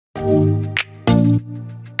If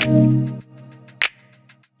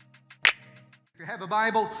you have a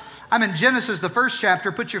Bible, I'm in Genesis, the first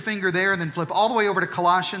chapter. Put your finger there and then flip all the way over to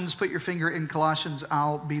Colossians. Put your finger in Colossians.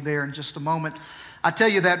 I'll be there in just a moment. I tell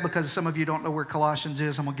you that because some of you don't know where Colossians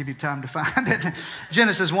is. I'm going to give you time to find it.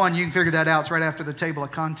 Genesis 1, you can figure that out. It's right after the table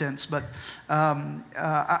of contents. But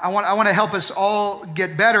I want to help us all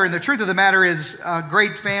get better. And the truth of the matter is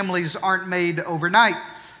great families aren't made overnight.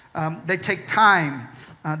 They take time.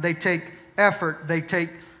 They take effort. They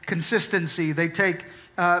take consistency. They take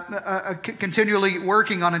continually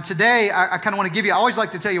working on it. Today, I kind of want to give you, I always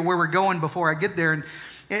like to tell you where we're going before I get there. And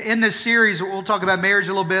in this series, we'll talk about marriage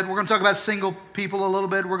a little bit. We're going to talk about single people a little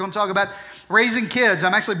bit. We're going to talk about raising kids.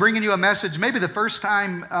 I'm actually bringing you a message, maybe the first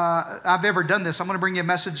time I've ever done this. I'm going to bring you a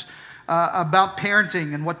message about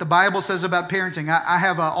parenting and what the Bible says about parenting. I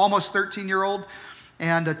have an almost 13-year-old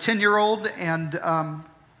and a 10-year-old, and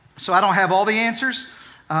so I don't have all the answers.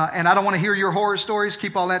 And I don't want to hear your horror stories.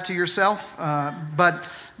 Keep all that to yourself.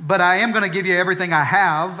 But I am going to give you everything I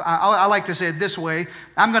have. I like to say it this way.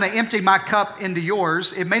 I'm going to empty my cup into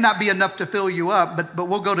yours. It may not be enough to fill you up, but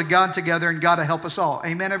we'll go to God together, and God will help us all.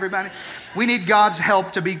 Amen, everybody? We need God's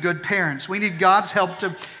help to be good parents. We need God's help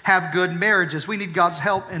to have good marriages. We need God's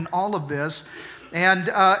help in all of this. And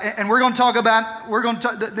we're going to talk about,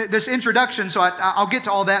 this introduction, so I'll get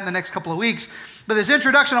to all that in the next couple of weeks. But this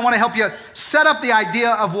introduction, I want to help you set up the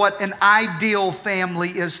idea of what an ideal family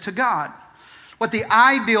is to God. What the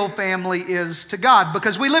ideal family is to God.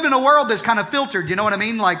 Because we live in a world that's kind of filtered, you know what I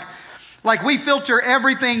mean? Like we filter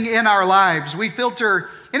everything in our lives. We filter,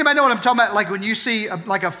 anybody know what I'm talking about? Like when you see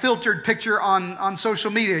a filtered picture on social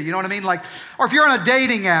media, you know what I mean? Like, or if you're on a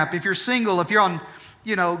dating app, if you're single, if you're on,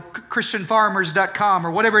 christianfarmers.com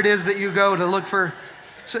or whatever it is that you go to look for.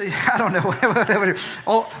 So, I don't know, whatever,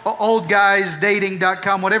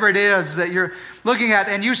 oldguysdating.com, whatever it is that you're looking at,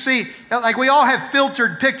 and you see, like we all have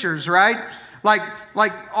filtered pictures, right? Like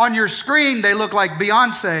on your screen, they look like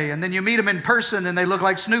Beyonce, and then you meet them in person, and they look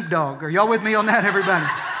like Snoop Dogg. Are y'all with me on that, everybody?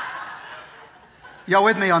 Y'all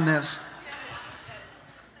with me on this?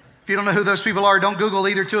 If you don't know who those people are, don't Google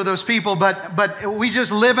either two of those people, but we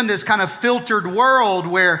just live in this kind of filtered world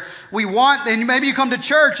where we want, and maybe you come to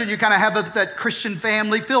church and you kind of have that Christian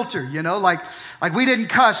family filter, like we didn't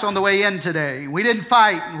cuss on the way in today. We didn't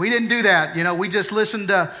fight. We didn't do that. We just listened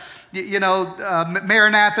to,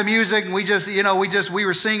 Maranatha music, and we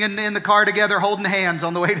were singing in the car together, holding hands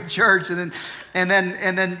on the way to church, and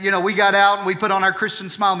then we got out and we put on our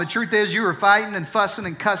Christian smile. And the truth is, you were fighting and fussing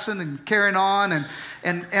and cussing and carrying on,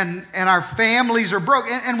 and our families are broke.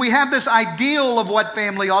 And we have this ideal of what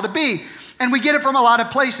family ought to be. And we get it from a lot of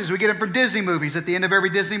places. We get it from Disney movies. At the end of every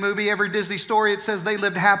Disney movie, every Disney story, it says they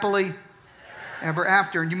lived happily ever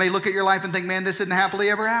after. And you may look at your life and think, man, this isn't happily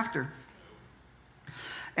ever after.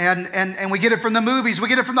 And we get it from the movies. We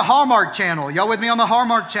get it from the Hallmark Channel. Y'all with me on the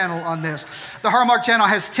Hallmark Channel on this? The Hallmark Channel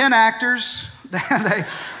has 10 actors.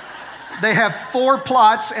 They have 4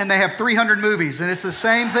 plots, and they have 300 movies. And it's the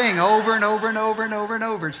same thing over and over and over and over and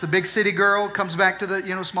over. It's the big city girl, comes back to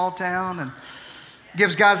the small town, and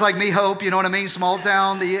gives guys like me hope, you know what I mean? Small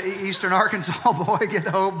town, the eastern Arkansas boy, get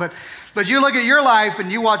hope. But you look at your life, and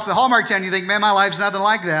you watch the Hallmark Channel, you think, man, my life's nothing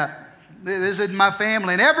like that. This isn't my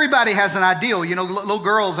family. And everybody has an ideal. Little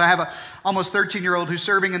girls, I have a almost 13-year-old who's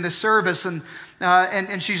serving in this service, and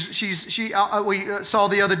we saw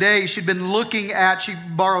the other day, she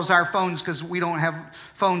borrows our phones because we don't have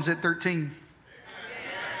phones at 13.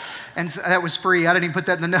 And that was free. I didn't even put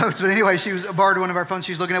that in the notes. But anyway, she borrowed one of our phones.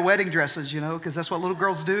 She's looking at wedding dresses, because that's what little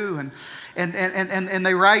girls do. And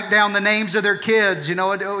they write down the names of their kids.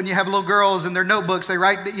 When you have little girls in their notebooks, they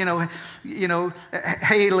write, Haley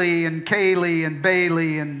and Kaylee and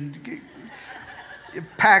Bailey and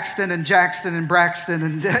Paxton and Jackson and Braxton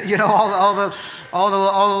and all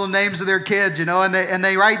the names of their kids, and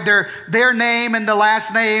they write their name and the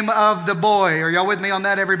last name of the boy. Are y'all with me on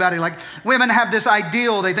that, everybody? Like, women have this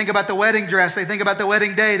ideal. They think about the wedding dress. They think about the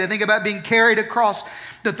wedding day. They think about being carried across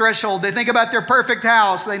the threshold. They think about their perfect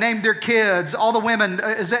house. They name their kids. All the women,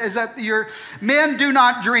 men do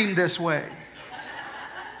not dream this way.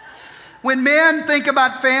 When men think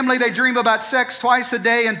about family, they dream about sex twice a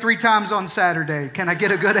day and 3 times on Saturday. Can I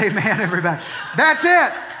get a good amen, everybody? That's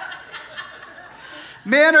it.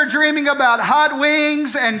 Men are dreaming about hot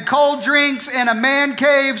wings and cold drinks and a man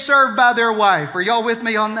cave served by their wife. Are y'all with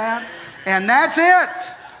me on that? And that's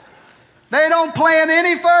it. They don't plan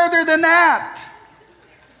any further than that.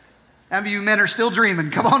 How many of you men are still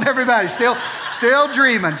dreaming? Come on, everybody. Still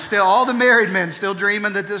dreaming. Still, all the married men still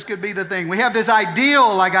dreaming that this could be the thing. We have this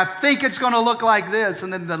ideal, like I think it's going to look like this,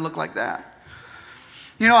 and then it doesn't look like that.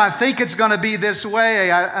 I think it's going to be this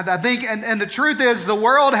way. I think, and the truth is the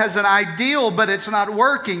world has an ideal, but it's not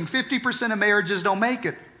working. 50% of marriages don't make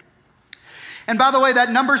it. And by the way,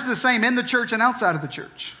 that number's the same in the church and outside of the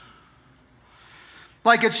church.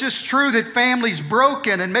 Like, it's just true that family's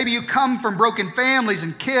broken, and maybe you come from broken families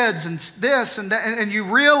and kids and this and that, and you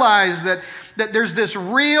realize that there's this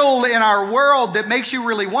real in our world that makes you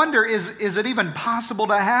really wonder, is it even possible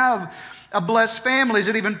to have a blessed family? Is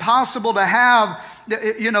it even possible to have,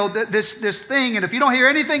 this thing? And if you don't hear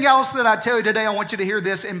anything else that I tell you today, I want you to hear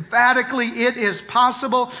this emphatically. It is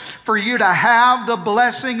possible for you to have the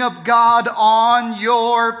blessing of God on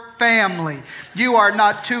your family. You are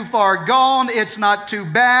not too far gone. It's not too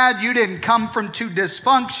bad. You didn't come from too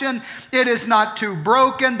dysfunction. It is not too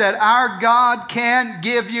broken that our God can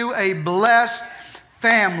give you a blessed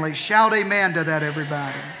family. Shout amen to that,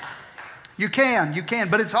 everybody. You can,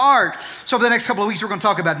 but it's hard. So for the next couple of weeks, we're going to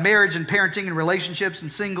talk about marriage and parenting and relationships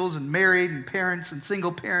and singles and married and parents and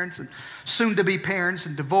single parents and soon-to-be parents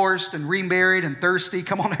and divorced and remarried and thirsty.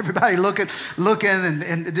 Come on, everybody, looking,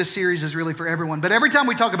 and this series is really for everyone. But every time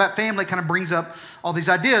we talk about family, it kind of brings up all these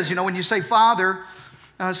ideas. When you say father,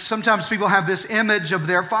 sometimes people have this image of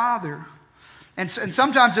their father. And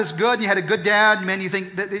sometimes it's good, and you had a good dad, man, you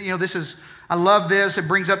think that, this is, I love this, it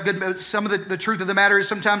brings up good, some of the truth of the matter is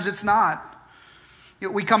sometimes it's not.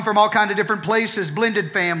 We come from all kinds of different places: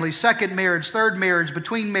 blended families, second marriage, third marriage,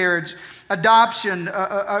 between marriage, adoption,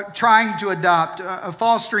 trying to adopt,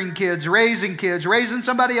 fostering kids, raising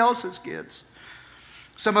somebody else's kids.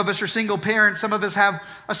 Some of us are single parents. Some of us have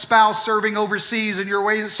a spouse serving overseas in your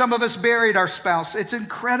ways. Some of us buried our spouse. It's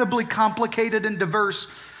incredibly complicated and diverse,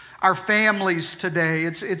 our families today.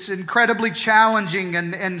 It's incredibly challenging,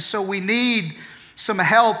 and so we need some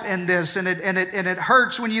help in this, and it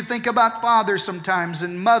hurts when you think about father sometimes,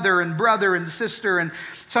 and mother and brother and sister, and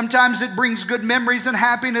sometimes it brings good memories and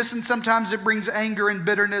happiness, and sometimes it brings anger and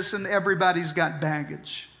bitterness, and everybody's got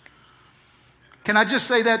baggage. Can I just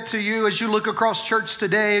say that to you as you look across church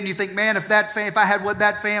today and you think, man, if I had what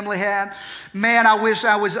that family had, man, I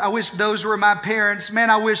wish those were my parents.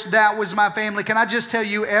 Man, I wish that was my family. Can I just tell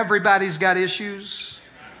you, everybody's got issues.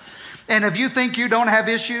 And if you think you don't have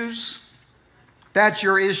issues, that's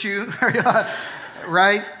your issue,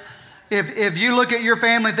 right? If you look at your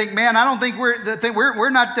family and think, man, I don't think we're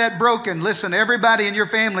not that broken. Listen, everybody in your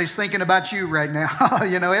family is thinking about you right now.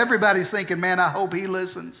 Everybody's thinking, man, I hope he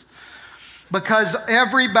listens. Because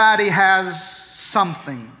everybody has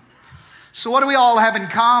something. So what do we all have in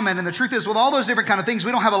common? And the truth is, with all those different kind of things,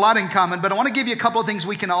 we don't have a lot in common, but I want to give you a couple of things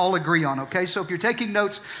we can all agree on, okay? So if you're taking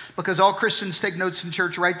notes, because all Christians take notes in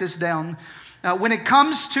church, write this down. When it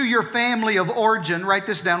comes to your family of origin, write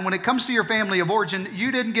this down. When it comes to your family of origin,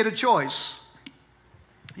 you didn't get a choice.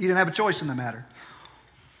 You didn't have a choice in the matter.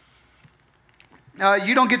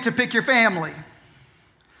 You don't get to pick your family.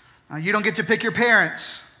 You don't get to pick your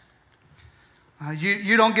parents.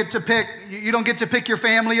 You don't get to pick your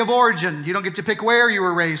family of origin. You don't get to pick where you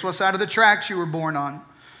were raised, what side of the tracks you were born on.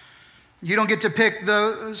 You don't get to pick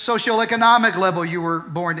the socioeconomic level you were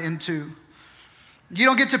born into. You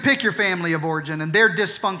don't get to pick your family of origin and their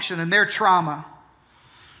dysfunction and their trauma.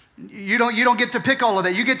 You don't get to pick all of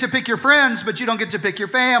that. You get to pick your friends, but you don't get to pick your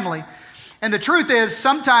family. And the truth is,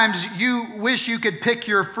 sometimes you wish you could pick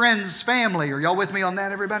your friend's family. Are y'all with me on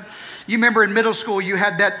that, everybody? You remember in middle school, you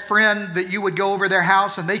had that friend that you would go over their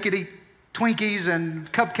house and they could eat Twinkies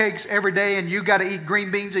and cupcakes every day, and you got to eat green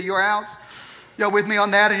beans at your house. Y'all with me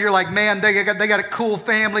on that? And you're like, man, they got a cool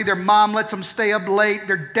family. Their mom lets them stay up late.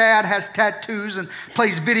 Their dad has tattoos and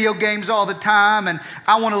plays video games all the time. And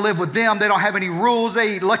I want to live with them. They don't have any rules.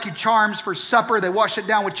 They eat Lucky Charms for supper. They wash it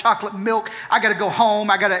down with chocolate milk. I got to go home.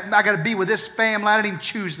 I got to be with this family. I didn't even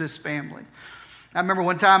choose this family. I remember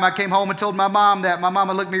one time I came home and told my mom that. My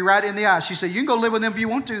mama looked me right in the eye. She said, you can go live with them if you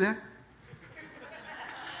want to then.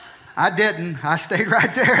 I didn't. I stayed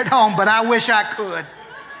right there at home, but I wish I could.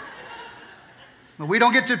 We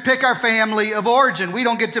don't get to pick our family of origin. We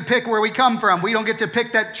don't get to pick where we come from. We don't get to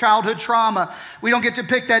pick that childhood trauma. We don't get to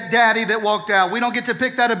pick that daddy that walked out. We don't get to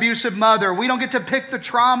pick that abusive mother. We don't get to pick the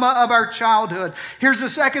trauma of our childhood. Here's the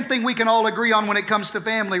second thing we can all agree on when it comes to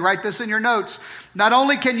family. Write this in your notes. Not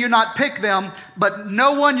only can you not pick them, but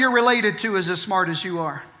no one you're related to is as smart as you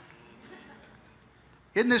are.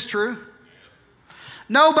 Isn't this true?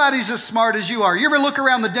 Nobody's as smart as you are. You ever look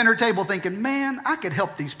around the dinner table thinking, man, I could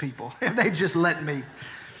help these people if they just let me.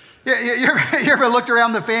 You ever looked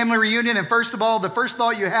around the family reunion and first of all, the first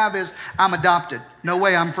thought you have is, I'm adopted. No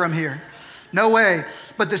way I'm from here. No way.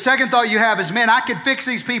 But the second thought you have is, man, I could fix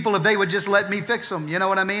these people if they would just let me fix them. You know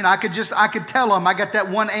what I mean? I could tell them, I got that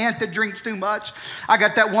one aunt that drinks too much. I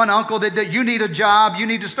got that one uncle that you need a job. You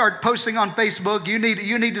need to start posting on Facebook. You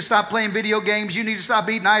need to stop playing video games. You need to stop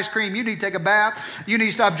eating ice cream. You need to take a bath. You need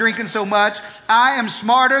to stop drinking so much. I am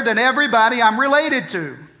smarter than everybody I'm related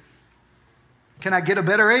to. Can I get a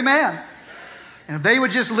better amen? And if they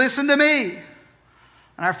would just listen to me,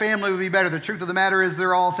 and our family would be better. The truth of the matter is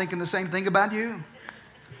they're all thinking the same thing about you.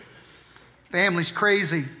 Family's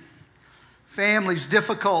crazy. Family's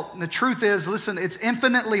difficult. And the truth is, listen, it's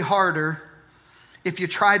infinitely harder if you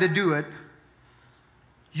try to do it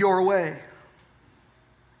your way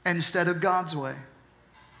instead of God's way.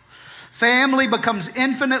 Family becomes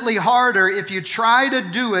infinitely harder if you try to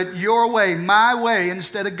do it your way, my way,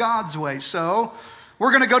 instead of God's way. So we're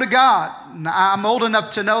going to go to God. I'm old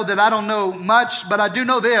enough to know that I don't know much, but I do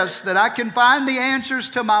know this, that I can find the answers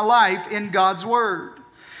to my life in God's Word.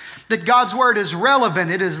 That God's Word is relevant,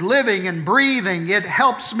 it is living and breathing, it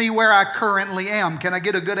helps me where I currently am. Can I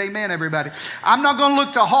get a good amen, everybody? I'm not going to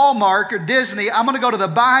look to Hallmark or Disney. I'm going to go to the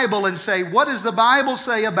Bible and say, what does the Bible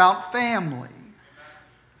say about family?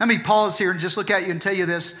 Let me pause here and just look at you and tell you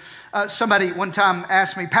this. Somebody one time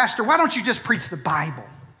asked me, Pastor, why don't you just preach the Bible?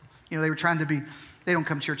 You know, they were trying to be... They don't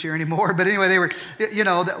come to church here anymore, but anyway, they were, you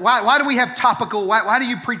know, why do we have topical, why do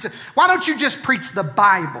you preach, why don't you just preach the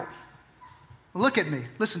Bible? Look at me,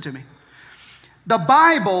 listen to me. The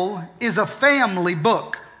Bible is a family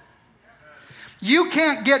book. You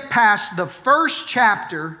can't get past the first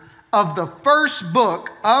chapter of the first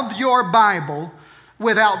book of your Bible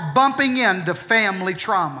without bumping into family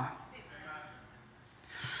trauma.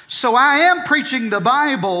 So I am preaching the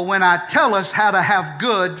Bible when I tell us how to have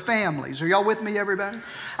good families. Are y'all with me, everybody?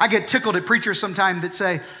 I get tickled at preachers sometimes that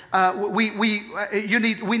say,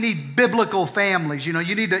 we need biblical families. You know,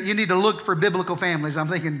 you need to look for biblical families. I'm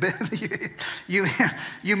thinking,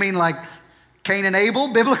 you mean like Cain and Abel,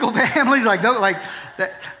 biblical families?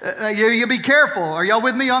 You be careful. Are y'all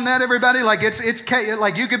with me on that, everybody? Like it's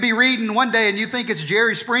like you could be reading one day and you think it's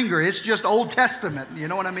Jerry Springer. It's just Old Testament. You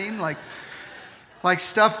know what I mean? Like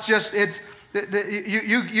stuff just,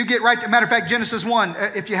 you get right. Matter of fact, Genesis 1,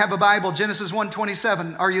 if you have a Bible, Genesis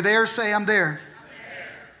 1:27. Are you there? Say, I'm there.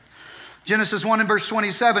 Genesis 1 and verse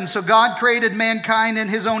 27. So God created mankind in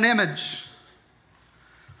His own image.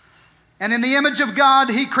 And in the image of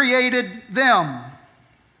God, He created them.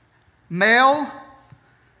 Male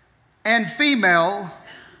and female,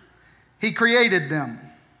 He created them.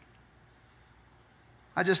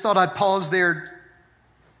 I just thought I'd pause there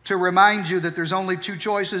to remind you that there's only two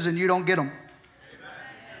choices and you don't get them.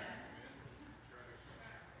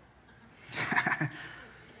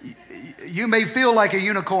 You may feel like a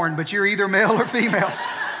unicorn, but you're either male or female.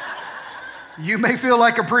 You may feel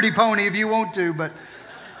like a pretty pony if you want to, but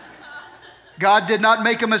God did not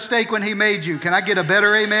make a mistake when He made you. Can I get a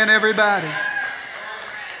better amen, everybody?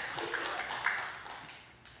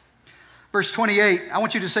 Verse 28, I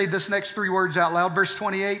want you to say this next three words out loud. Verse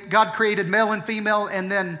 28, God created male and female, and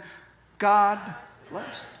then God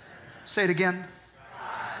blessed. Say it again.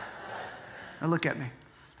 Now look at me.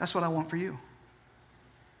 That's what I want for you.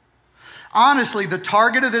 Honestly, the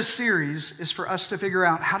target of this series is for us to figure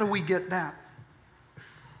out, how do we get that?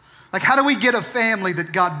 Like, how do we get a family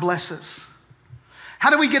that God blesses? How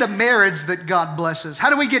do we get a marriage that God blesses? How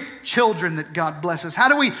do we get children that God blesses? How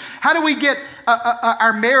do we get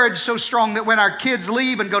our marriage so strong that when our kids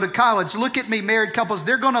leave and go to college, look at me, married couples,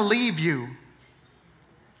 they're going to leave you.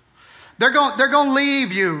 They're going to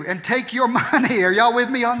leave you and take your money. Are y'all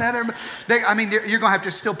with me on that? You're going to have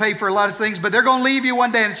to still pay for a lot of things, but they're going to leave you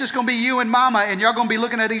one day, and it's just going to be you and mama, and y'all going to be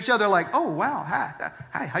looking at each other like, oh, wow,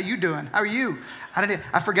 hi, how you doing? How are you?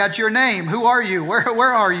 I forgot your name. Who are you?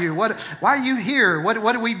 Where are you? Why are you here?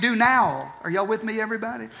 What do we do now? Are y'all with me,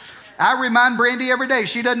 everybody? I remind Brandy every day.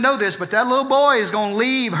 She doesn't know this, but that little boy is going to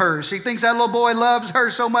leave her. She thinks that little boy loves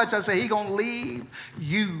her so much. I say, he going to leave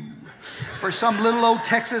you for some little old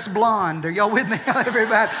Texas blonde. Are y'all with me,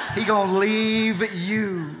 everybody? He going to leave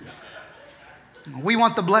you. We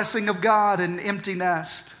want the blessing of God and empty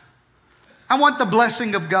nest. I want the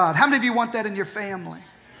blessing of God. How many of you want that in your family?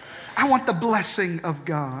 I want the blessing of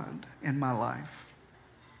God in my life.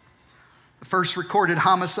 The first recorded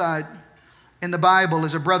homicide in the Bible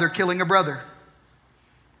is a brother killing a brother.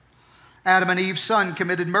 Adam and Eve's son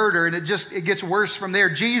committed murder, and it gets worse from there.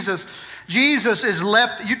 Jesus is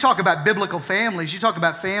left. You talk about biblical families. You talk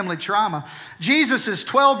about family trauma. Jesus is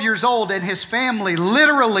 12 years old, and his family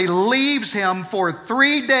literally leaves him for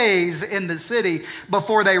 3 days in the city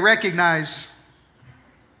before they recognize.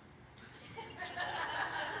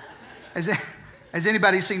 Has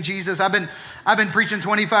anybody seen Jesus? I've been preaching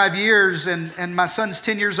 25 years, and my son's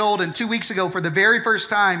 10 years old, and 2 weeks ago, for the very first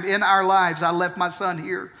time in our lives, I left my son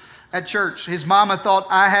here at church. His mama thought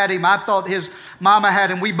I had him. I thought his mama had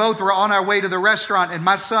him. We both were on our way to the restaurant, and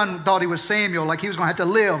my son thought he was Samuel, like he was going to have to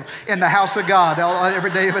live in the house of God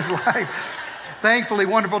every day of his life. Thankfully,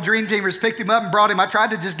 wonderful dream teamers picked him up and brought him. I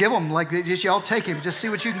tried to just give him, like, just y'all take him, just see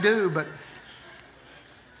what you can do, but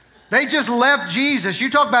they just left Jesus. You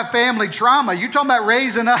talk about family trauma. You talking about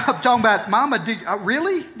raising up, talking about, Mama,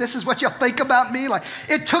 really? This is what y'all think about me? Like,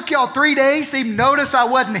 it took y'all 3 days to even notice I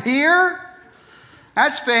wasn't here?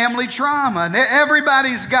 That's family trauma. And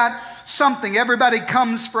everybody's got something. Everybody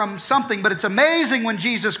comes from something. But it's amazing when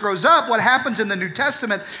Jesus grows up. What happens in the New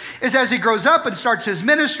Testament is as he grows up and starts his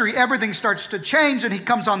ministry, everything starts to change, and he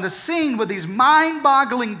comes on the scene with these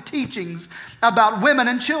mind-boggling teachings about women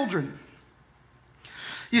and children.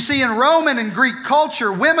 You see, in Roman and Greek culture,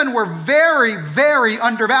 women were very, very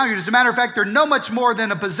undervalued. As a matter of fact, they're no much more than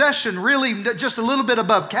a possession, really just a little bit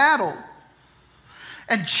above cattle.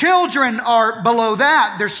 And children are below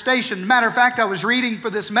that. They're stationed. Matter of fact, I was reading for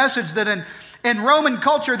this message that in Roman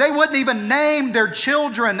culture, they wouldn't even name their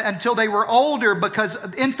children until they were older because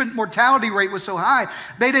infant mortality rate was so high.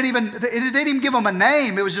 They didn't even give them a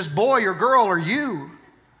name. It was just boy or girl or you.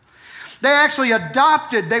 They actually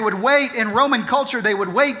adopted, they would wait, in Roman culture, they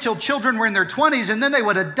would wait till children were in their 20s, and then they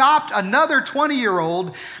would adopt another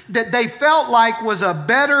 20-year-old that they felt like was a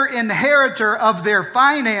better inheritor of their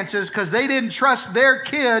finances because they didn't trust their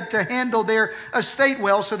kid to handle their estate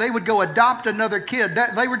well, so they would go adopt another kid.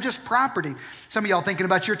 They were just property. Some of y'all thinking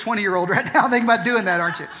about your 20-year-old right now, thinking about doing that,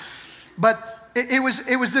 aren't you? But it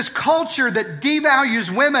was this culture that devalues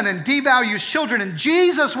women and devalues children. And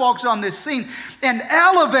Jesus walks on this scene and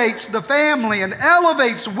elevates the family and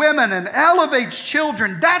elevates women and elevates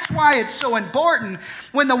children. That's why it's so important.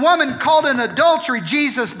 When the woman caught in adultery,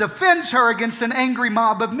 Jesus defends her against an angry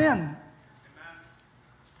mob of men.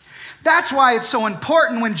 That's why it's so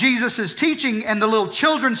important when Jesus is teaching and the little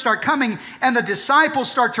children start coming and the disciples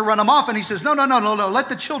start to run them off. And he says, no, let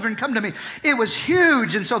the children come to me. It was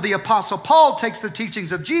huge. And so the Apostle Paul takes the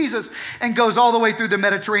teachings of Jesus and goes all the way through the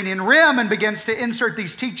Mediterranean Rim and begins to insert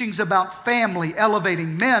these teachings about family,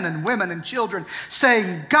 elevating men and women and children,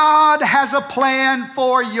 saying, God has a plan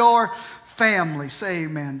for your family. Say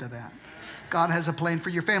amen to that. God has a plan for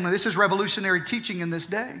your family. This is revolutionary teaching in this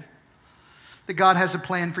day. That God has a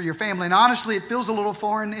plan for your family. And honestly, it feels a little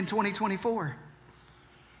foreign in 2024.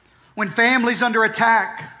 When family's under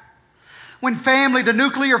attack, when family, the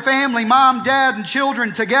nuclear family, mom, dad, and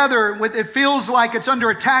children together, it feels like it's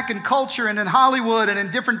under attack in culture and in Hollywood and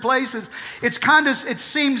in different places. It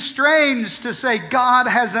seems strange to say God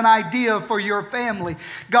has an idea for your family.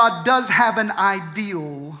 God does have an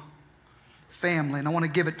ideal family, and I want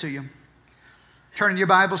to give it to you. Turn your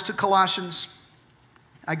Bibles to Colossians.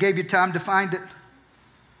 I gave you time to find it.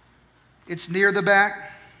 It's near the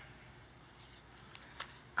back.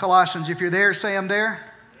 Colossians, if you're there, say I'm there.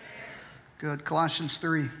 Good, Colossians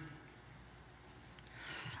 3.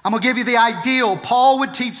 I'm going to give you the ideal. Paul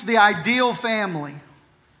would teach the ideal family.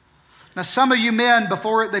 Now, some of you men,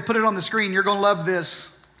 before they put it on the screen, you're going to love this.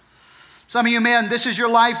 Some of you men, this is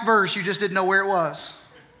your life verse. You just didn't know where it was.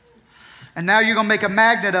 And now you're going to make a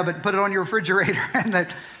magnet of it and put it on your refrigerator. And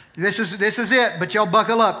this is it, but y'all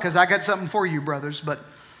buckle up because I got something for you, brothers. But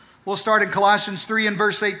we'll start in Colossians 3 and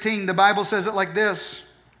verse 18. The Bible says it like this.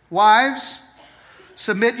 Wives,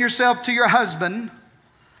 submit yourself to your husband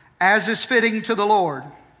as is fitting to the Lord.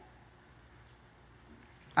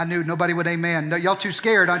 I knew nobody would amen. No, y'all too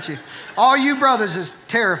scared, aren't you? All you brothers is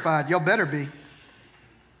terrified. Y'all better be.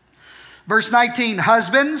 Verse 19,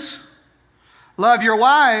 husbands, love your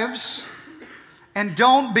wives and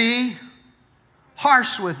don't be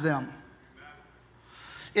harsh with them.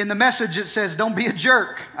 In the Message, it says, don't be a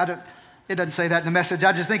jerk. It doesn't say that in the Message.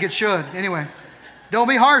 I just think it should. Anyway, don't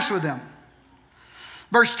be harsh with them.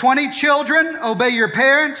 Verse 20, children, obey your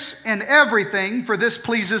parents in everything, for this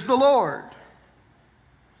pleases the Lord.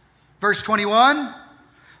 Verse 21,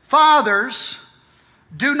 fathers,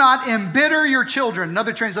 do not embitter your children.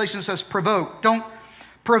 Another translation says provoke. Don't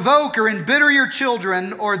provoke or embitter your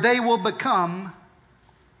children, or they will become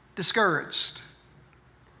discouraged.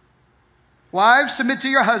 Wives, submit to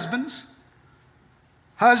your husbands.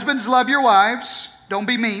 Husbands, love your wives. Don't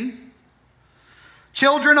be mean.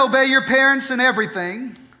 Children, obey your parents in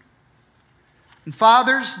everything. And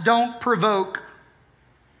fathers, don't provoke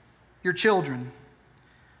your children.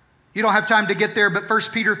 You don't have time to get there, but 1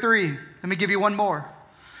 Peter 3. Let me give you one more.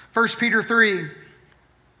 1 Peter 3,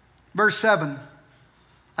 verse 7.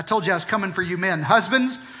 I told you I was coming for you men.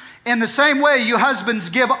 Husbands, In the same way, you husbands,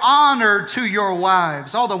 give honor to your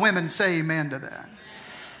wives. All the women say amen to that.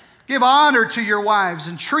 Give honor to your wives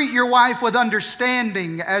and treat your wife with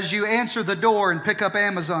understanding as you answer the door and pick up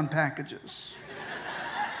Amazon packages.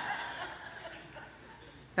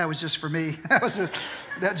 That was just for me.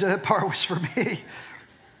 That part was for me.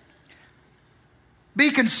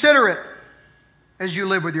 Be considerate as you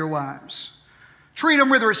live with your wives. Treat them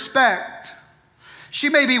with respect. She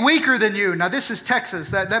may be weaker than you. Now, this is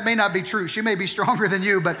Texas. That may not be true. She may be stronger than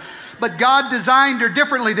you, but God designed her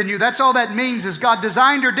differently than you. That's all that means, is God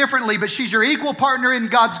designed her differently, but she's your equal partner in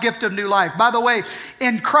God's gift of new life. By the way,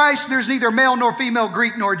 in Christ, there's neither male nor female,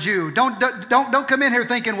 Greek nor Jew. Don't come in here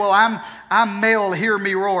thinking, well, I'm male, hear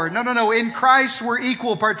me roar. No. In Christ, we're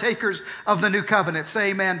equal partakers of the new covenant.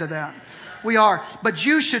 Say amen to that. We are. But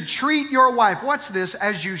you should treat your wife, watch this,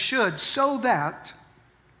 as you should, so that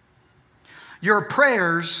your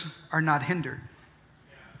prayers are not hindered.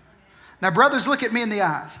 Now, brothers, look at me in the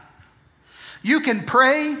eyes. You can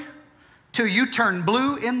pray till you turn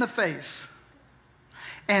blue in the face.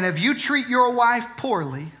 And if you treat your wife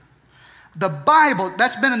poorly, the Bible,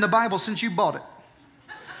 that's been in the Bible since you bought it.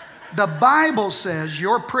 The Bible says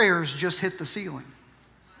your prayers just hit the ceiling.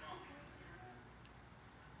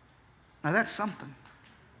 Now, that's something.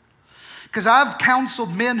 Because I've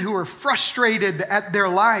counseled men who are frustrated at their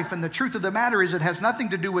life, and the truth of the matter is it has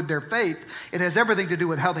nothing to do with their faith. It has everything to do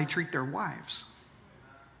with how they treat their wives.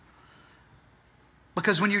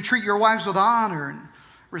 Because when you treat your wives with honor and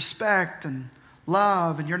respect and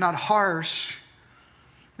love, and you're not harsh,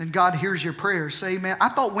 then God hears your prayers. Say amen. I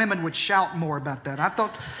thought women would shout more about that. I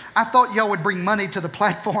thought y'all would bring money to the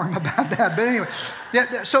platform about that. But anyway,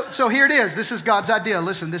 so here it is. This is God's idea.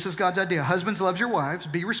 Listen, this is God's idea. Husbands, love your wives.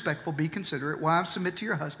 Be respectful. Be considerate. Wives, submit to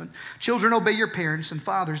your husband. Children, obey your parents. And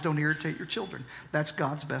fathers, don't irritate your children. That's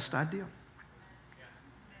God's best idea.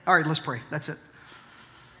 All right, let's pray. That's it.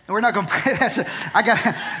 And we're not going to pray. That's it.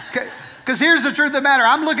 Because here's the truth of the matter.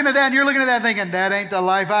 I'm looking at that and you're looking at that thinking, that ain't the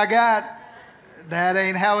life I got. That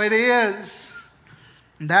ain't how it is.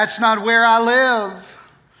 That's not where I live.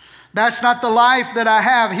 That's not the life that I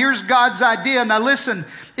have. Here's God's idea. Now listen,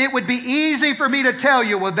 it would be easy for me to tell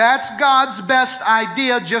you, well, that's God's best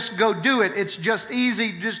idea. Just go do it. It's just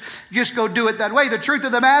easy. Just go do it that way. The truth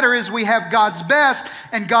of the matter is we have God's best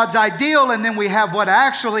and God's ideal, and then we have what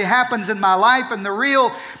actually happens in my life and the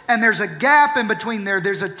real, and there's a gap in between there.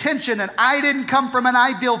 There's a tension, and I didn't come from an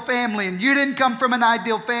ideal family, and you didn't come from an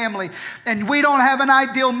ideal family, and we don't have an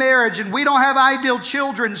ideal marriage, and we don't have ideal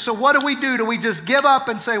children. So what do? Do we just give up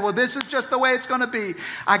and say, well, this is just the way it's going to be?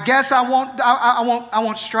 I guess I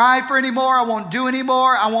won't strive for anymore. I won't do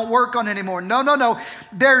anymore. I won't work on anymore. No.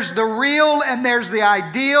 There's the real and there's the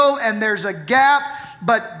ideal, and there's a gap,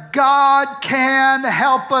 but God can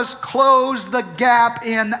help us close the gap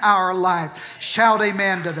in our life. Shout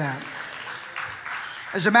amen to that.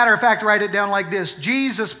 As a matter of fact, write it down like this.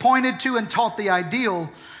 Jesus pointed to and taught the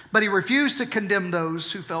ideal, but he refused to condemn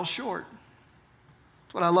those who fell short.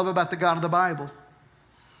 That's what I love about the God of the Bible.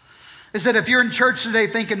 Is that if you're in church today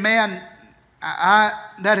thinking, man,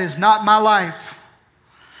 that is not my life.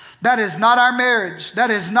 That is not our marriage. That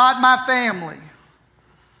is not my family.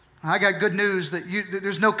 I got good news that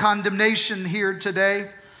there's no condemnation here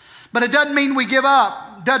today. But it doesn't mean we give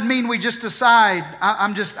up. Doesn't mean we just decide,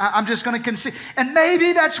 I'm just going to concede. And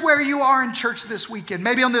maybe that's where you are in church this weekend.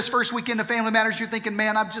 Maybe on this first weekend of Family Matters, you're thinking,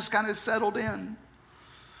 man, I've just kind of settled in.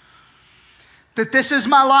 That this is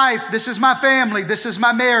my life. This is my family. This is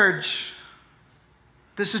my marriage.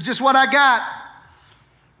 This is just what I got.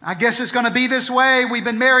 I guess it's going to be this way. We've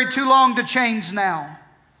been married too long to change now.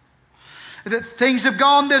 That things have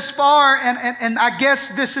gone this far, and I guess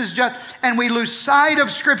this is just, and we lose sight of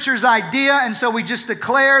Scripture's idea, and so we just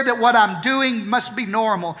declare that what I'm doing must be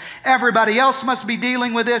normal. Everybody else must be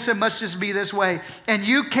dealing with this. It must just be this way. And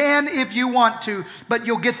you can if you want to, but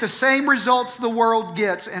you'll get the same results the world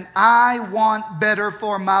gets. And I want better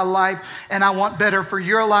for my life, and I want better for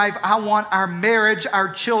your life. I want our marriage,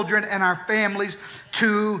 our children, and our families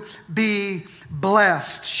to be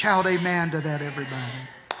blessed. Shout amen to that, everybody.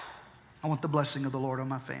 I want the blessing of the Lord on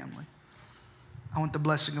my family. I want the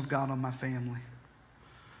blessing of God on my family.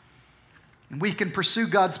 And we can pursue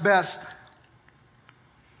God's best.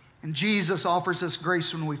 And Jesus offers us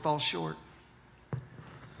grace when we fall short.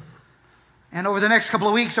 And over the next couple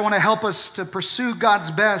of weeks, I want to help us to pursue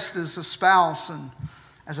God's best as a spouse and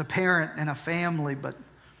as a parent and a family. But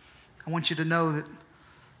I want you to know that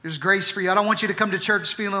there's grace for you. I don't want you to come to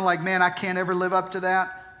church feeling like, man, I can't ever live up to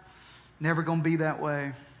that. Never going to be that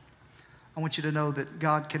way. I want you to know that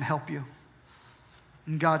God can help you.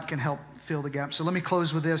 And God can help fill the gap. So let me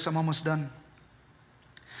close with this. I'm almost done.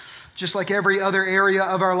 Just like every other area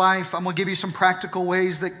of our life, I'm going to give you some practical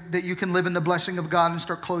ways that you can live in the blessing of God and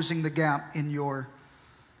start closing the gap in your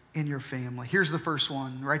family. Here's the first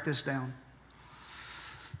one. Write this down.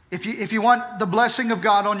 If you want the blessing of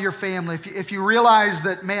God on your family, if you realize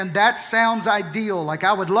that, man, that sounds ideal, like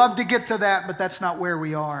I would love to get to that, but that's not where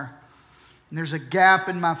we are. And there's a gap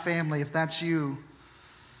in my family. If that's you,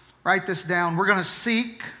 write this down. We're going to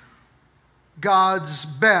seek God's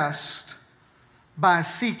best by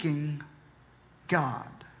seeking God.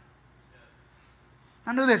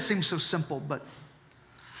 I know that seems so simple, but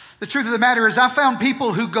the truth of the matter is I found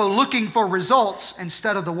people who go looking for results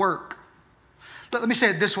instead of the work. Let me say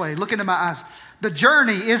it this way, look into my eyes. The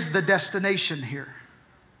journey is the destination here.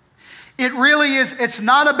 It really is. It's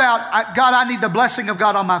not about, God, I need the blessing of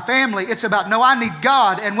God on my family. It's about, no, I need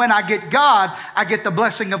God. And when I get God, I get the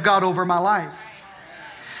blessing of God over my life.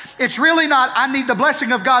 It's really not, I need the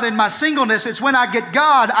blessing of God in my singleness. It's when I get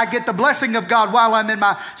God, I get the blessing of God while I'm in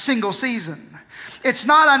my single season. It's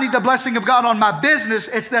not, I need the blessing of God on my business.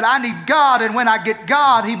 It's that I need God. And when I get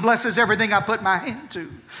God, He blesses everything I put my hand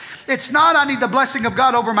to. It's not, I need the blessing of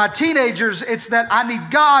God over my teenagers. It's that I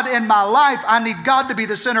need God in my life. I need God to be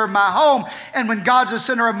the center of my home. And when God's the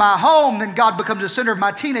center of my home, then God becomes the center of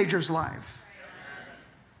my teenager's life.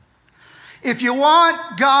 If you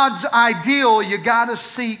want God's ideal, you got to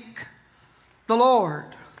seek the Lord.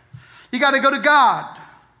 You got to go to God.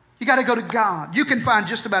 You got to go to God. You can find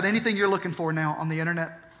just about anything you're looking for now on the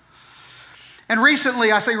internet. And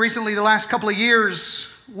recently, I say recently, the last couple of years,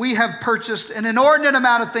 we have purchased an inordinate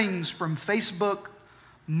amount of things from Facebook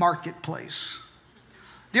Marketplace.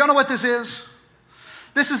 Do you know what this is?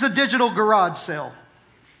 This is a digital garage sale.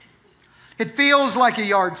 It feels like a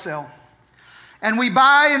yard sale. And we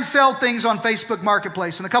buy and sell things on Facebook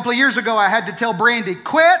Marketplace. And a couple of years ago, I had to tell Brandy,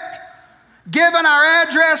 quit giving our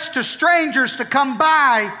address to strangers to come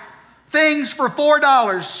buy things for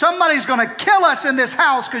 $4. Somebody's going to kill us in this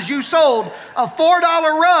house because you sold a $4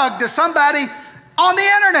 rug to somebody on the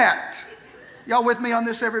internet. Y'all with me on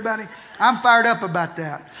this, everybody? I'm fired up about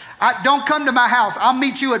that. Don't come to my house. I'll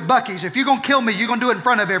meet you at Buc-ee's. If you're going to kill me, you're going to do it in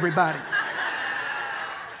front of everybody.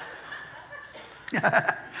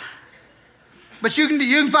 But you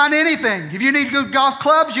can find anything. If you need good golf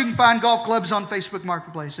clubs, you can find golf clubs on Facebook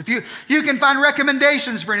Marketplace. If you can find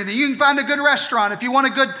recommendations for anything. You can find a good restaurant. If you want a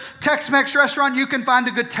good Tex-Mex restaurant, you can find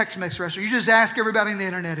a good Tex-Mex restaurant. You just ask everybody on the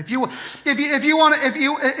internet. If you want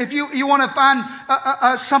to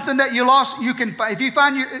find something that you lost, you can find. If you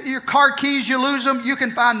find your car keys, you lose them, you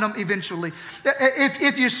can find them eventually.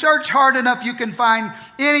 If you search hard enough, you can find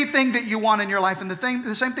anything that you want in your life. And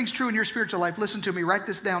the same thing's true in your spiritual life. Listen to me. Write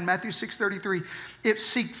this down. Matthew 6:33.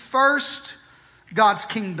 Seek first God's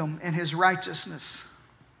kingdom and His righteousness.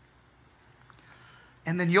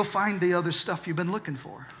 And then you'll find the other stuff you've been looking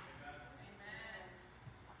for.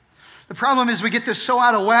 The problem is we get this so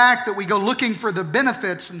out of whack that we go looking for the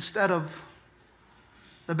benefits instead of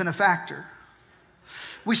the benefactor.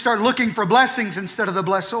 We start looking for blessings instead of the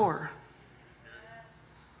blessor.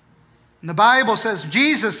 And the Bible says,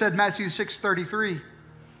 Jesus said, Matthew 6:33,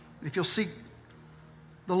 if you'll seek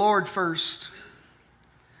the Lord first,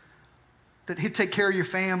 that He'd take care of your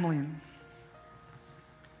family and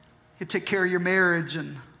He'd take care of your marriage.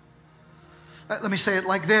 And let me say it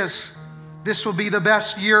like this. This will be the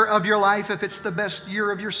best year of your life if it's the best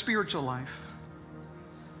year of your spiritual life.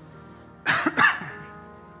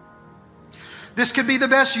 This could be the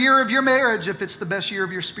best year of your marriage if it's the best year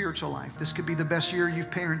of your spiritual life. This could be the best year you've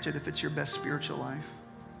parented if it's your best spiritual life.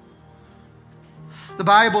 The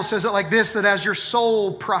Bible says it like this, that as your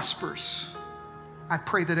soul prospers, I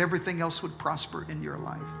pray that everything else would prosper in your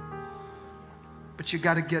life. But you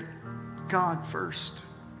got to get God first.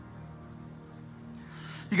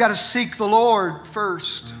 You got to seek the Lord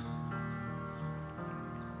first.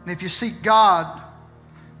 And if you seek God,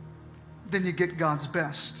 then you get God's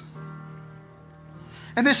best.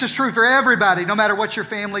 And this is true for everybody, no matter what your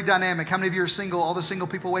family dynamic. How many of you are single? All the single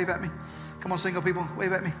people, wave at me. Come on, single people,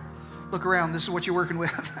 wave at me. Look around. This is what you're working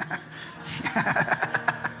with.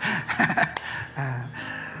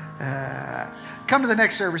 Come to the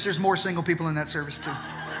next service. There's more single people in that service too.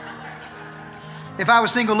 If I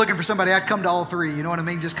was single looking for somebody, I'd come to all three. You know what I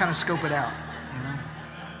mean? Just kind of scope it out. You know?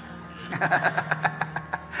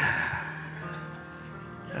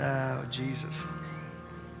 Oh, Jesus.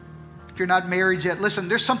 If you're not married yet, listen,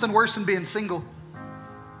 there's something worse than being single.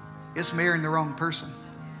 It's marrying the wrong person.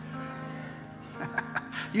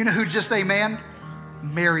 You know who just amen?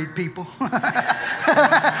 Married people.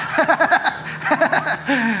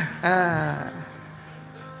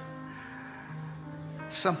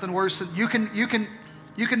 Something worse than you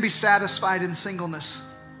can be satisfied in singleness.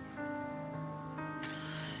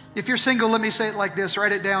 If you're single, let me say it like this.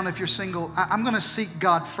 Write it down if you're single. I'm going to seek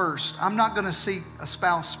God first. I'm not going to seek a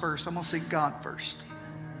spouse first. I'm going to seek God first.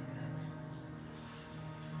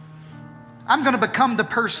 I'm going to become the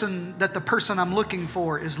person that the person I'm looking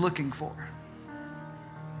for is looking for.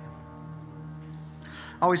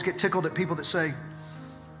 I always get tickled at people that say,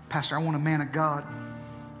 Pastor, I want a man of God.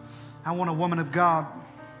 I want a woman of God.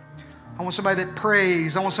 I want somebody that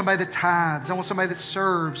prays. I want somebody that tithes. I want somebody that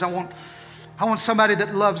serves. I want somebody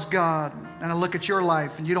that loves God. And I look at your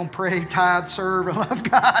life and you don't pray, tithe, serve, and love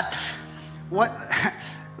God. What?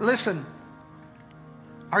 Listen,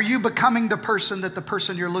 are you becoming the person that the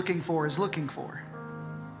person you're looking for is looking for?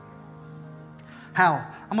 How?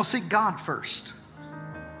 I'm going to seek God first.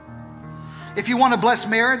 If you want a blessed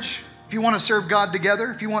marriage, if you want to serve God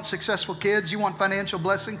together, if you want successful kids, you want financial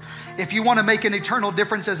blessing, if you want to make an eternal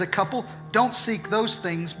difference as a couple, don't seek those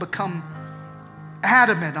things. Become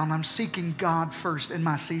adamant on I'm seeking God first in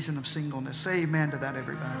my season of singleness. Say amen to that,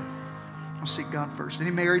 everybody. I'll seek God first.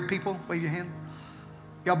 Any married people? Wave your hand.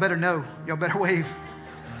 Y'all better know. Y'all better wave.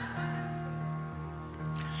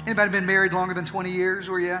 Anybody been married longer than 20 years?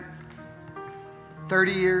 Where you at?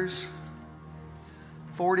 30 years?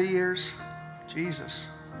 40 years? Jesus.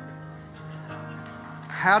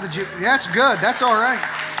 How did you? That's good. That's all right.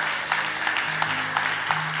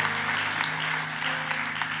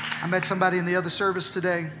 I met somebody in the other service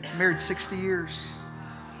today, married 60 years.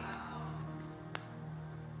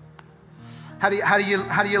 How do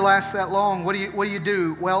you last that long? What do you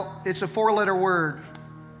do? Well, it's a 4-letter word.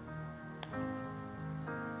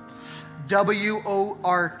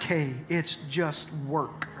 W-O-R-K. It's just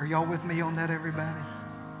work. Are y'all with me on that, everybody?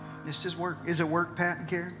 It's just work. Is it work, Pat and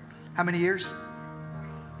Karen? How many years?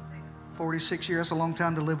 46 years. That's a long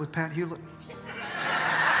time to live with Pat Hewlett.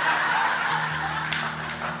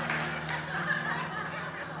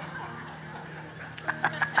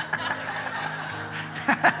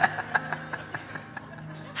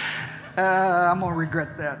 I'm going to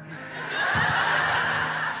regret that.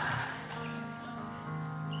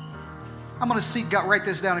 I'm going to seek God. Write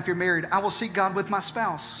this down if you're married. I will seek God with my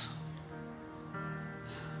spouse.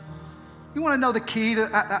 You want to know the key to,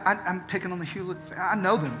 I'm picking on the Hewlett. I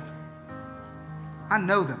know them. I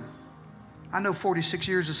know them. I know 46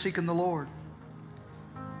 years of seeking the Lord.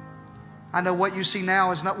 I know what you see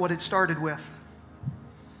now is not what it started with.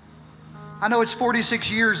 I know it's 46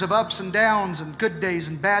 years of ups and downs and good days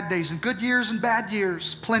and bad days and good years and bad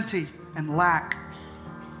years, plenty and lack.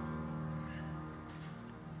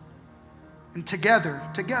 And together,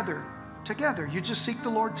 you just seek the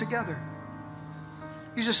Lord together.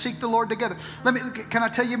 You just seek the Lord together. Can I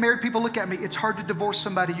tell you, married people, look at me. It's hard to divorce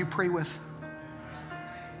somebody you pray with.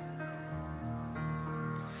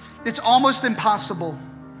 It's almost impossible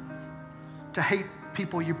to hate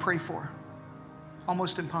people you pray for.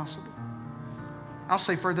 Almost impossible. I'll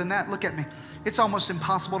say further than that. Look at me. It's almost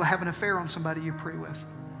impossible to have an affair on somebody you pray with.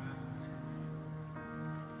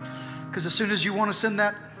 Because as soon as you want to send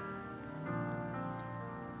that,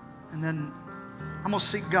 and then I'm going to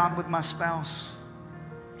seek God with my spouse.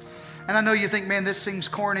 And I know you think, man, this seems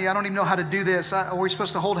corny. I don't even know how to do this. Are we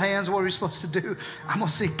supposed to hold hands? What are we supposed to do? I'm going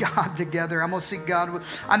to seek God together. I'm going to seek God.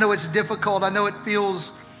 I know it's difficult. I know it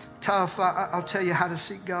feels tough. I'll tell you how to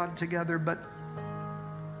seek God together. But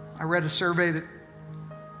I read a survey that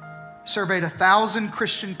surveyed 1,000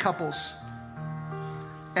 Christian couples.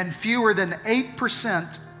 And fewer than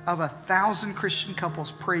 8% of 1,000 Christian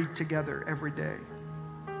couples prayed together every day.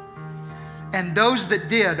 And those that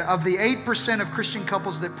did, of the 8% of Christian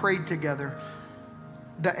couples that prayed together,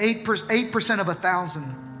 the 8% of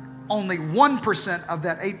 1,000, only 1% of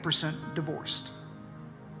that 8% divorced.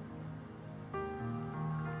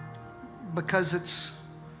 Because it's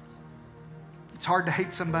hard to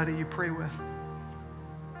hate somebody you pray with.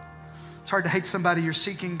 It's hard to hate somebody you're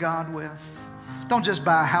seeking God with. Don't just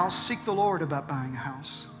buy a house. Seek the Lord about buying a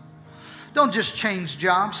house. Don't just change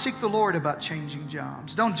jobs. Seek the Lord about changing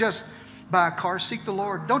jobs. Don't just buy a car. Seek the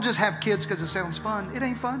Lord. Don't just have kids because it sounds fun. It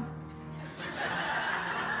ain't fun.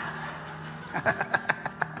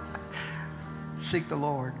 Seek the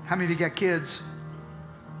Lord. How many of you got kids?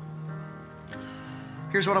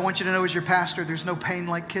 Here's what I want you to know as your pastor. There's no pain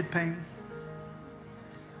like kid pain.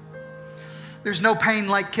 There's no pain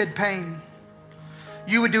like kid pain.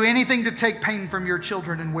 You would do anything to take pain from your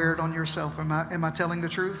children and wear it on yourself. Am I telling the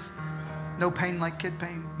truth? No pain like kid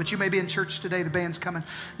pain. But you may be in church today. The band's coming.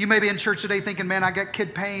 You may be in church today thinking, man, I got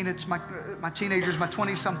kid pain. It's my teenagers, my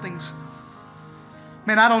 20-somethings.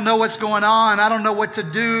 Man, I don't know what's going on. I don't know what to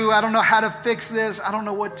do. I don't know how to fix this. I don't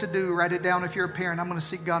know what to do. Write it down if you're a parent. I'm going to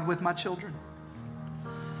seek God with my children.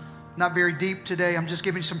 Not very deep today. I'm just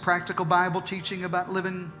giving you some practical Bible teaching about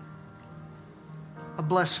living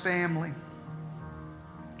bless family.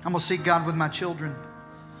 I'm going to seek God with my children.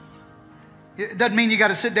 It doesn't mean you got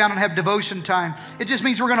to sit down and have devotion time. It just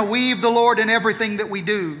means we're going to weave the Lord in everything that we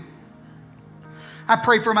do. I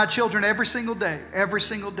pray for my children every single day, every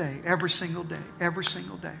single day, every single day, every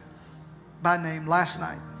single day. By name. Last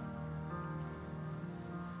night,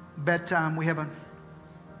 bedtime, we have an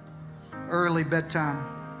early bedtime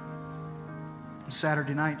on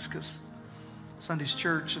Saturday nights because Sunday's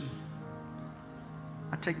church, and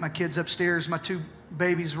I take my kids upstairs. My two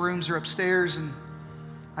babies' rooms are upstairs, and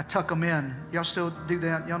I tuck them in. Y'all still do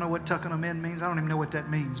that? Y'all know what tucking them in means? I don't even know what that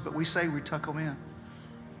means, but we say we tuck them in.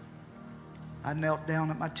 I knelt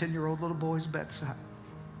down at my 10-year-old little boy's bedside,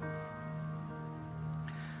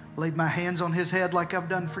 laid my hands on his head like I've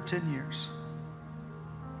done for 10 years,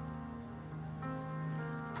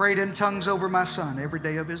 prayed in tongues over my son every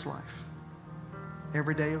day of his life.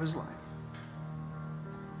 Every day of his life.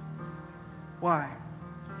 Why?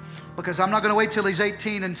 Because I'm not going to wait till he's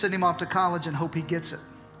 18 and send him off to college and hope he gets it.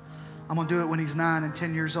 I'm going to do it when he's 9 and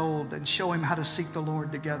 10 years old and show him how to seek the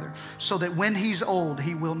Lord together so that when he's old,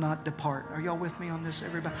 he will not depart. Are y'all with me on this,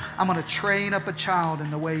 everybody? I'm going to train up a child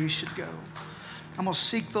in the way he should go. I'm going to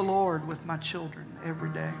seek the Lord with my children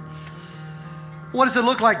every day. What does it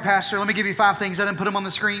look like, Pastor? Let me give you 5 things. I didn't put them on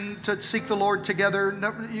the screen. To seek the Lord together.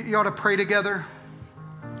 You ought to pray together.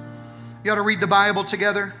 You ought to read the Bible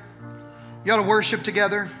together. You ought to worship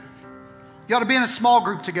together. You ought to be in a small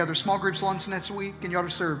group together. Small groups lunch next week, and you ought to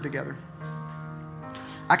serve together.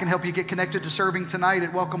 I can help you get connected to serving tonight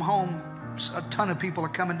at Welcome Home. A ton of people are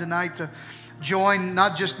coming tonight to join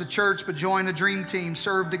not just the church, but join a dream team,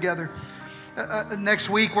 serve together. Next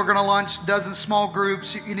week, we're going to launch dozens small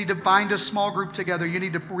groups. You need to find a small group together. You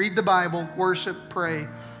need to read the Bible, worship, pray,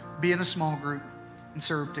 be in a small group, and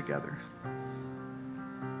serve together.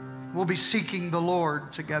 We'll be seeking the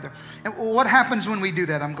Lord together. And what happens when we do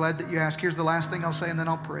that? I'm glad that you asked. Here's the last thing I'll say, and then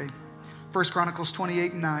I'll pray. 1 Chronicles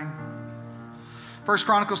 28:9. 1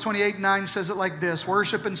 Chronicles 28:9 says it like this: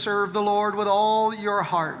 worship and serve the Lord with all your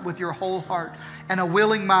heart, with your whole heart, and a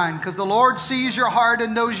willing mind, because the Lord sees your heart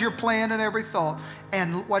and knows your plan and every thought.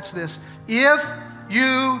 And watch this: if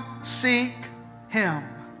you seek Him,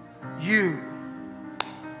 you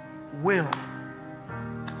will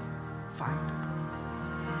find Him.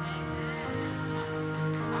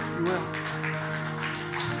 You will.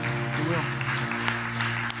 You will.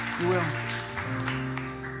 You will.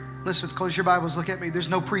 Listen, close your Bibles, look at me. There's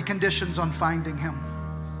no preconditions on finding Him.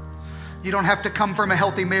 You don't have to come from a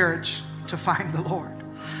healthy marriage to find the Lord.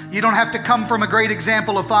 You don't have to come from a great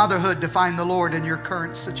example of fatherhood to find the Lord in your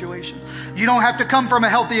current situation. You don't have to come from a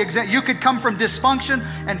healthy example. You could come from dysfunction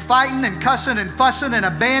and fighting and cussing and fussing and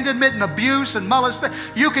abandonment and abuse and molestation.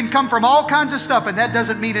 You can come from all kinds of stuff, and that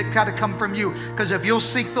doesn't mean it got to come from you. Because if you'll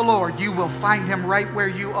seek the Lord, you will find Him right where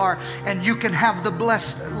you are, and you can have the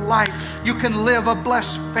blessed life. You can live a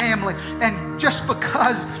blessed family. And just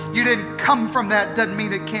because you didn't come from that doesn't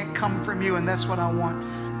mean it can't come from you, and that's what I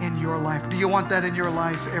want in your life. Do you want that in your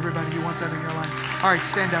life? Everybody, you want that in your life? All right,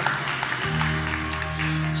 stand up.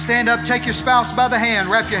 Stand up, take your spouse by the hand,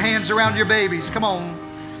 wrap your hands around your babies. Come on.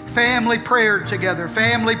 Family prayer together.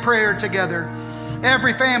 Family prayer together.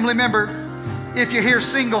 Every family member, if you're here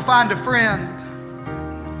single, find a friend.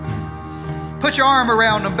 Put your arm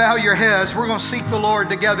around them, bow your heads. We're going to seek the Lord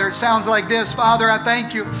together. It sounds like this: Father, I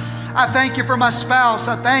thank you. I thank you for my spouse.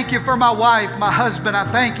 I thank you for my wife, my husband. I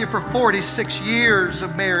thank you for 46 years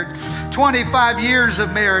of marriage, 25 years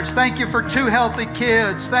of marriage. Thank you for 2 healthy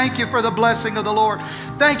kids. Thank you for the blessing of the Lord.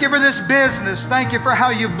 Thank you for this business. Thank you for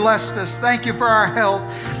how you've blessed us. Thank you for our health.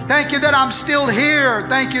 Thank you that I'm still here.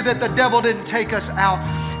 Thank you that the devil didn't take us out.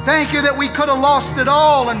 Thank you that we could have lost it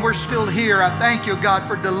all and we're still here. I thank you, God,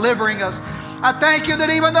 for delivering us. I thank you that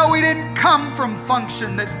even though we didn't come from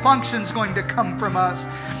function, that function's going to come from us.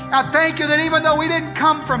 I thank you that even though we didn't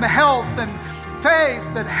come from health and faith,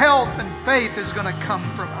 that health and faith is going to come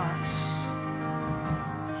from us.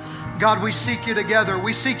 God, we seek you together.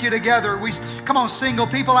 We seek you together. Come on, single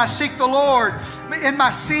people, I seek the Lord. In my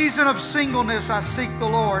season of singleness, I seek the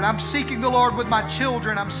Lord. I'm seeking the Lord with my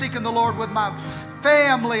children. I'm seeking the Lord with my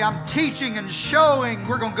family. I'm teaching and showing.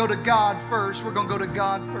 We're going to go to God first. We're going to go to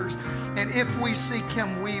God first. And if we seek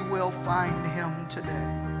Him, we will find Him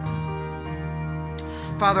today.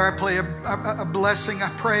 Father, I pray a blessing. I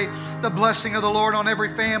pray the blessing of the Lord on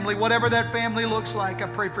every family, whatever that family looks like. I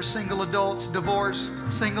pray for single adults, divorced,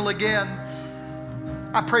 single again.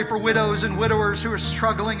 I pray for widows and widowers who are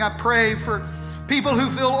struggling. I pray for people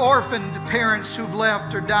who feel orphaned, parents who've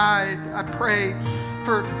left or died. I pray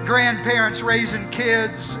for grandparents raising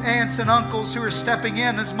kids, aunts and uncles who are stepping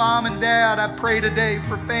in as mom and dad. I pray today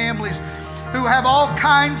for families who have all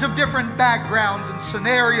kinds of different backgrounds and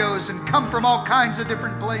scenarios and come from all kinds of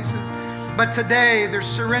different places. But today they're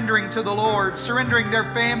surrendering to the Lord, surrendering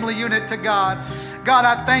their family unit to God. God,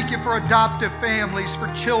 I thank you for adoptive families,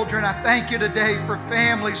 for children. I thank you today for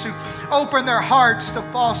families who open their hearts to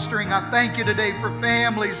fostering. I thank you today for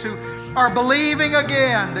families who are believing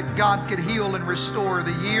again that God could heal and restore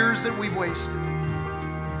the years that we've wasted,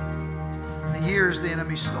 the years the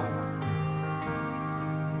enemy stole.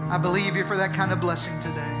 I believe you for that kind of blessing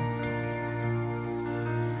today.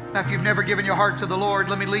 Now, if you've never given your heart to the Lord,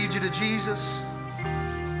 let me lead you to Jesus.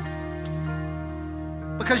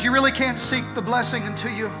 Because you really can't seek the blessing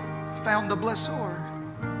until you found the blessor.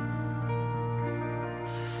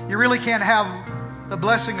 You really can't have the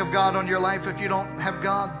blessing of God on your life if you don't have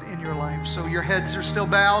God in your life. So your heads are still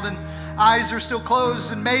bowed and eyes are still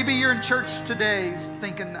closed, and maybe you're in church today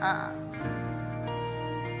thinking, I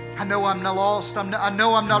know I'm not lost. I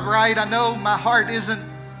know I'm not right. I know my heart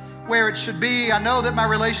isn't where it should be. I know that my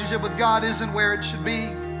relationship with God isn't where it should be.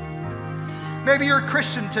 Maybe you're a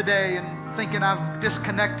Christian today and thinking, I've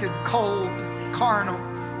disconnected, cold, carnal,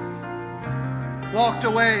 walked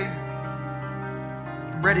away,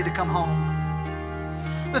 ready to come home.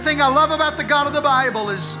 The thing I love about the God of the Bible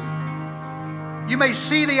is you may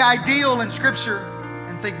see the ideal in Scripture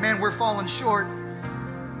and think, man, we're falling short.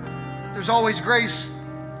 There's always grace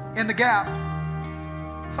in the gap.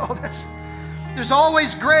 There's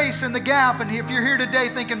always grace in the gap. And if you're here today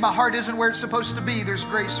thinking my heart isn't where it's supposed to be, there's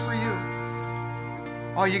grace for you.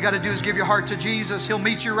 All you got to do is give your heart to Jesus. He'll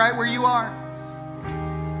meet you right where you are.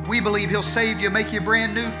 We believe He'll save you, make you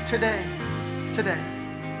brand new today.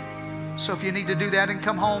 So if you need to do that and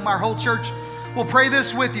come home, our whole church will pray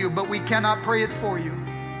this with you, but we cannot pray it for you.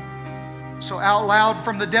 So out loud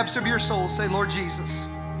from the depths of your soul, say, Lord Jesus,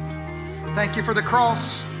 thank you for the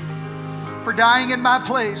cross, for dying in my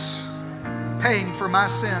place, paying for my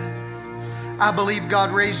sin. I believe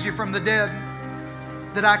God raised you from the dead,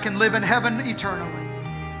 that I can live in heaven eternally.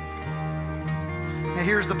 Now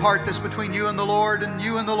here's the part that's between you and the Lord, and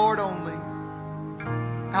you and the Lord only.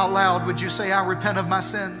 Out loud, would you say, I repent of my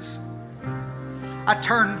sins. I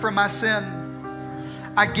turn from my sin.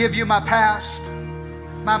 I give you my past,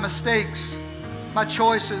 my mistakes, my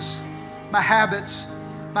choices, my habits,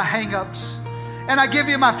 my hang-ups. And I give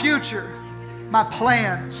you my future, my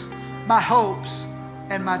plans, my hopes,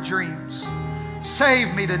 and my dreams.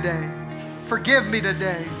 Save me today. Forgive me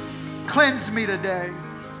today. Cleanse me today.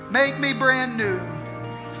 Make me brand new.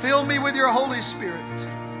 Fill me with your Holy Spirit.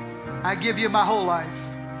 I give you my whole life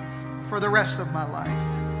for the rest of my life.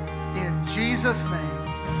 In Jesus' name.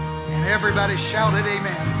 And everybody shouted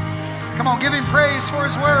amen. Come on, give Him praise for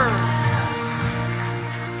His word.